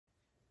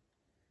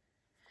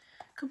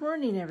Good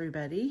morning,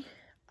 everybody.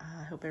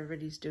 I hope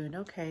everybody's doing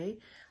okay.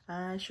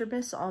 I sure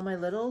miss all my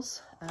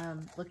littles.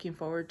 Looking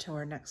forward to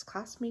our next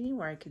class meeting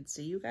where I can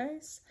see you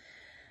guys.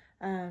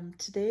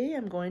 Today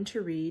I'm going to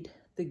read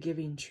The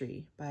Giving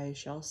Tree by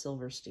Shel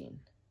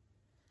Silverstein.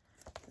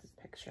 There's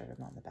a picture of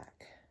him on the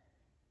back.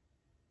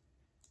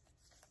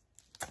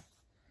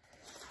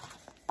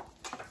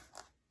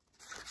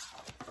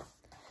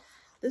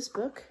 This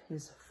book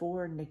is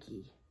for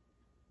Nikki.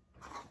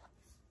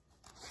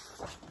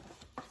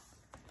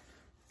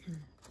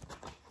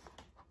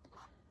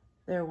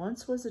 There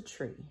once was a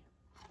tree.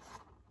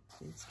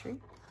 See this tree?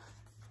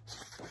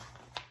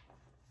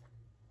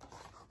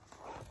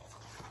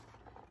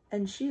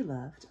 And she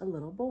loved a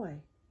little boy.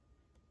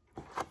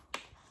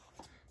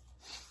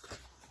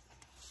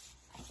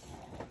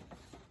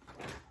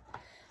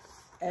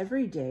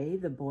 Every day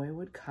the boy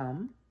would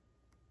come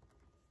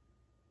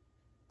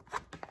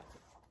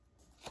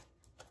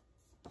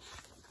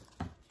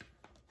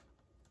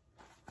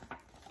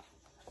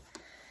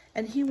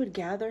and he would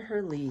gather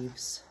her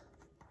leaves.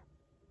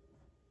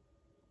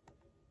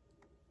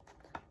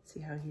 See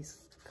how he's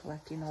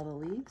collecting all the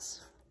leaves?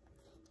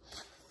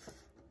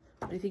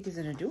 What do you think he's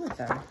gonna do with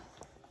them?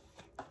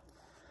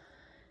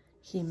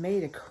 He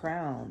made a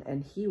crown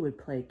and he would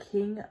play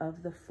king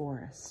of the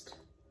forest.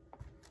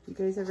 You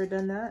guys ever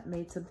done that?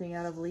 Made something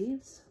out of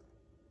leaves?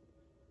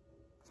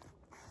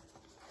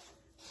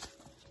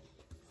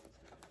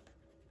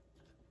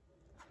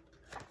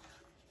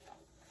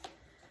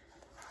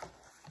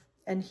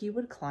 And he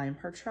would climb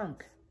her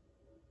trunk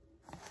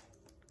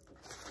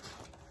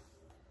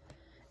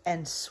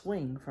and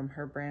swing from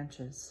her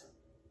branches.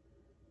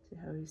 See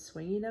how he's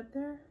swinging up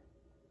there?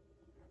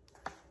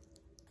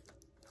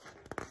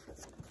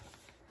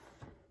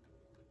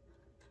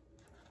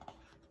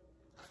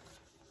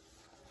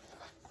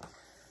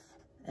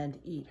 And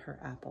eat her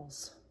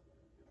apples.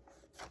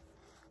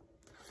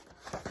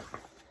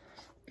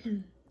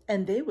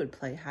 And they would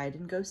play hide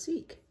and go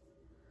seek.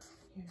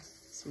 Here,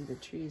 see the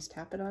trees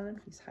tapping on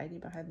him? He's hiding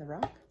behind the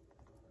rock.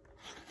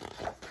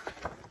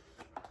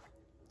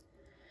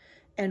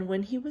 And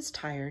when he was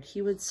tired,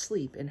 he would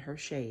sleep in her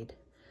shade.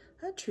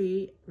 That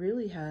tree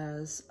really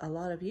has a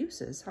lot of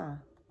uses, huh?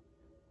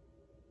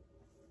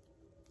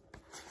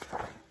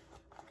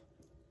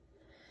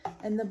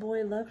 And the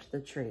boy loved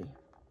the tree.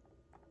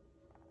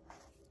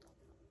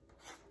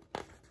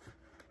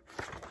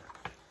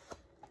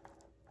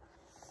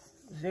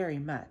 Very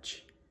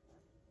much.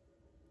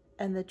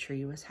 And the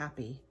tree was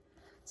happy.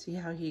 See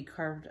how he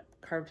carved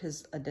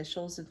his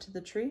initials into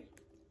the tree?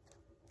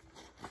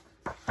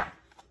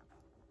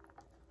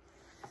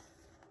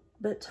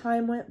 But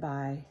time went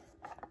by.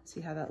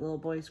 See how that little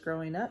boy's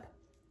growing up?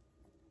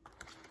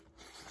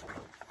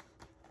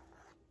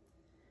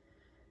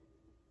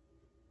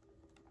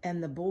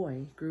 And the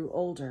boy grew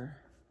older.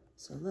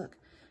 So look,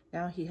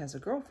 now he has a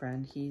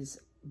girlfriend. He's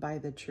by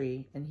the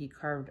tree and he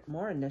carved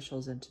more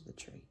initials into the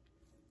tree.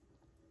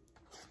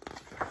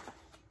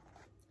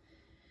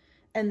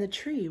 And the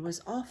tree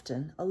was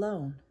often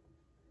alone.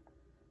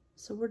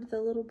 So where did the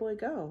little boy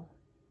go?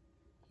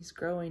 He's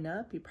growing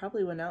up. He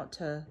probably went out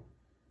to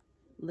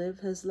live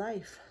his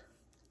life.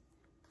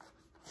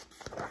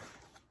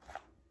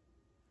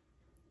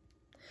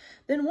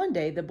 Then one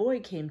day the boy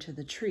came to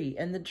the tree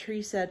and the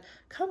tree said,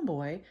 "Come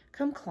boy,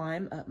 come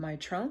climb up my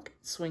trunk,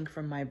 swing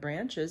from my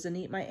branches and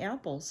eat my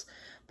apples,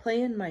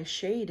 play in my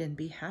shade and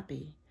be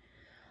happy."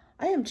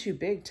 "I am too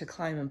big to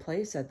climb and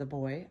play," said the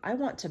boy. "I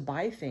want to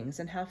buy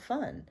things and have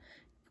fun.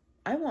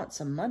 I want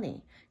some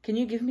money. Can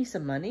you give me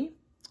some money?"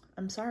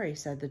 "I'm sorry,"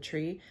 said the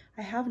tree.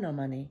 "I have no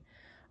money.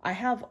 I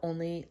have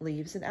only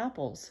leaves and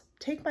apples.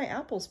 Take my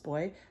apples,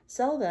 boy,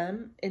 sell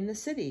them in the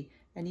city,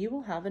 and you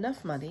will have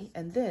enough money,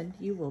 and then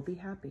you will be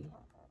happy."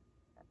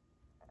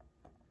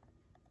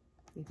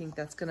 You think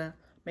that's gonna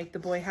make the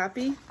boy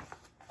happy?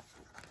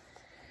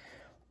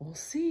 We'll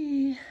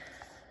see.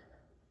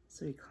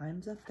 So he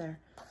climbs up there.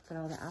 Look at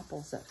all the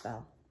apples that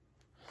fell.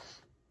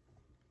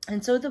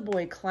 And so the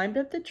boy climbed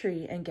up the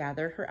tree and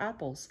gathered her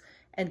apples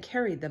and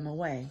carried them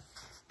away,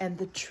 and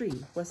the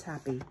tree was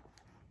happy.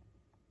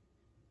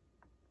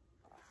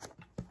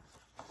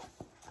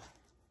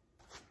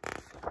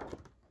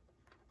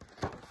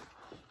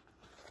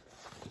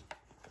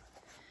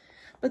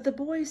 But the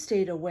boy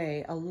stayed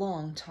away a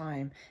long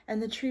time,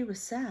 and the tree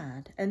was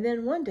sad. And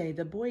then one day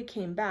the boy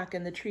came back,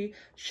 and the tree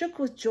shook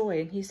with joy,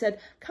 and he said,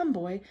 "Come,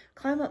 boy,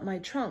 climb up my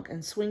trunk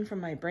and swing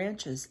from my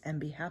branches and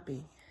be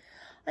happy."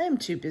 "I am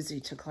too busy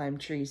to climb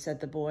trees,"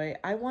 said the boy.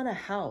 "I want a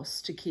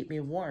house to keep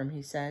me warm,"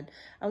 he said.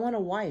 "I want a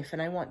wife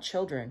and I want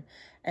children,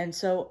 and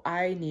so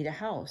I need a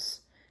house.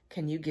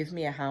 Can you give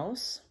me a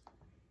house?"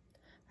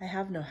 "I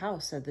have no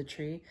house," said the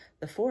tree.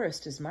 "The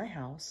forest is my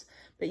house,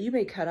 but you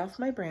may cut off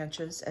my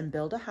branches and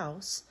build a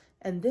house,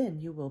 and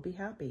then you will be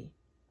happy."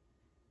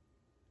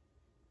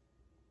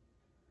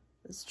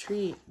 This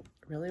tree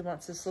really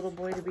wants this little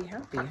boy to be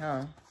happy,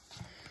 huh?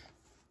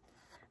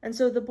 And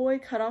so the boy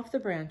cut off the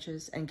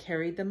branches and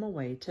carried them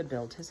away to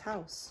build his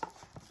house.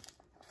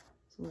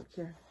 So look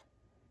here.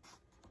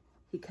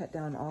 he cut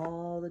down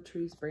all the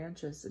tree's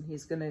branches, and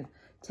he's going to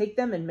take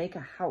them and make a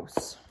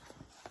house.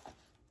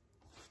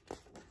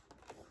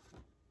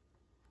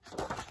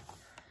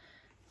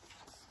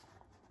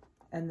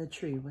 And the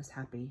tree was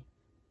happy.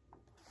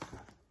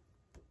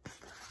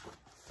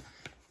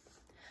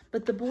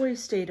 But the boy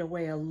stayed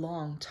away a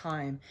long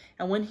time,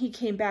 and when he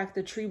came back,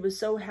 the tree was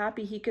so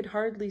happy he could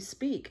hardly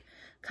speak.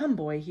 "Come,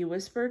 boy," he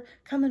whispered,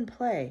 "come and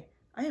play."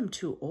 "I am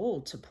too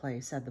old to play,"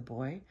 said the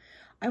boy.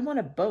 "I want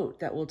a boat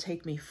that will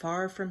take me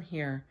far from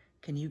here.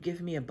 Can you give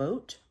me a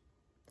boat?"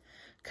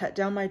 "Cut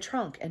down my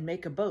trunk and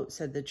make a boat,"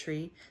 said the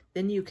tree.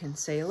 "Then you can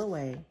sail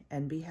away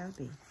and be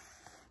happy."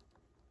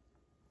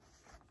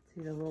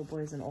 See, the little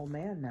boy's an old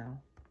man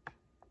now.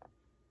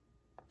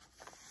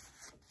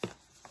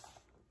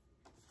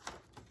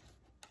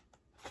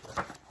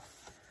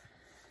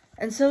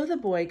 And so the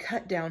boy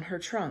cut down her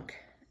trunk,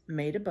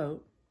 made a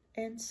boat,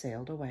 and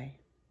sailed away.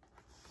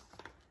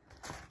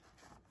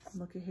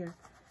 Look at here.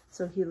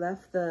 So he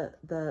left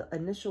the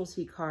initials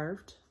he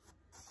carved,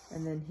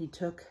 and then he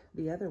took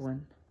the other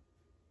one.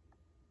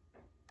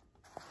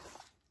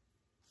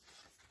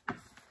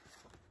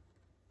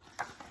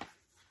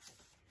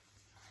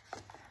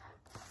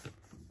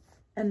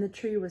 And the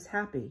tree was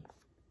happy,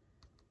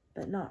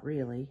 but not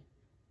really.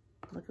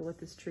 Look at what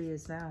this tree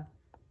is now.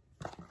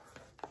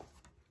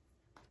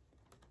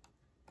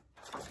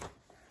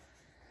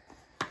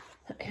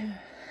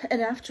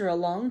 And after a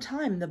long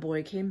time, the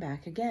boy came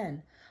back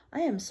again.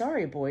 "I am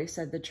sorry, boy,"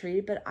 said the tree,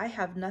 "but I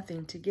have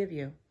nothing to give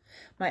you.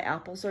 My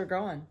apples are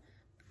gone."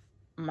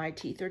 "My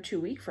teeth are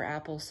too weak for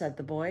apples," said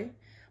the boy.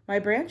 "My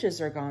branches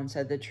are gone,"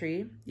 said the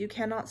tree. "You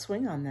cannot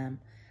swing on them."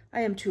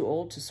 "I am too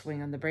old to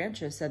swing on the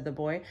branches," said the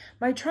boy.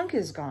 "My trunk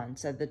is gone,"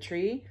 said the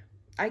tree.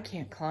 "I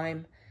can't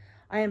climb."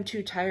 "I am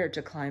too tired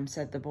to climb,"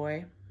 said the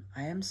boy.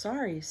 "I am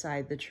sorry,"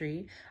 sighed the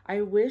tree.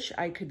 "I wish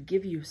I could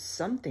give you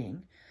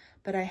something,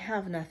 but I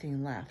have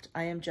nothing left.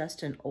 I am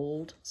just an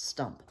old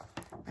stump.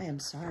 I am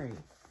sorry."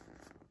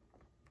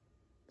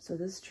 So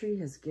this tree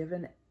has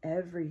given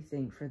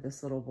everything for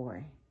this little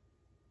boy.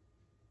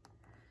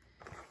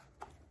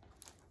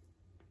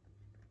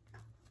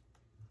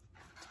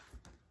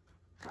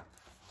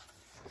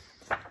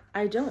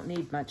 "I don't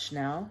need much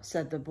now,"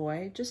 said the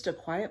boy, "just a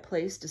quiet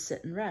place to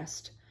sit and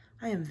rest.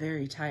 I am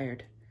very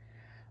tired."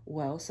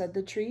 "Well," said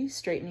the tree,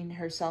 straightening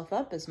herself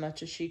up as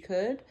much as she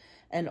could,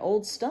 "an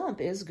old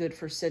stump is good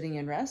for sitting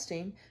and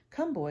resting.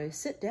 Come, boy,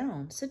 sit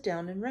down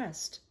and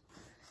rest."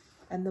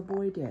 And the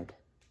boy did.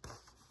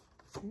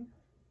 See?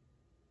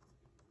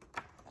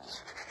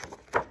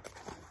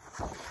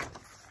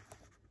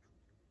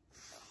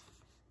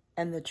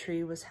 And the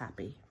tree was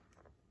happy.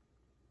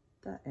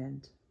 The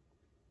end.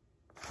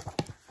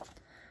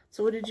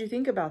 So what did you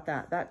think about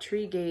that? That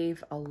tree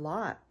gave a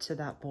lot to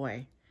that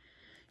boy.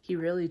 He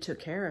really took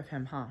care of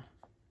him, huh?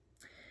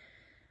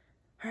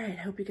 All right,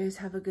 hope you guys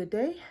have a good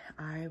day.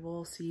 I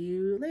will see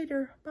you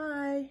later.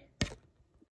 Bye.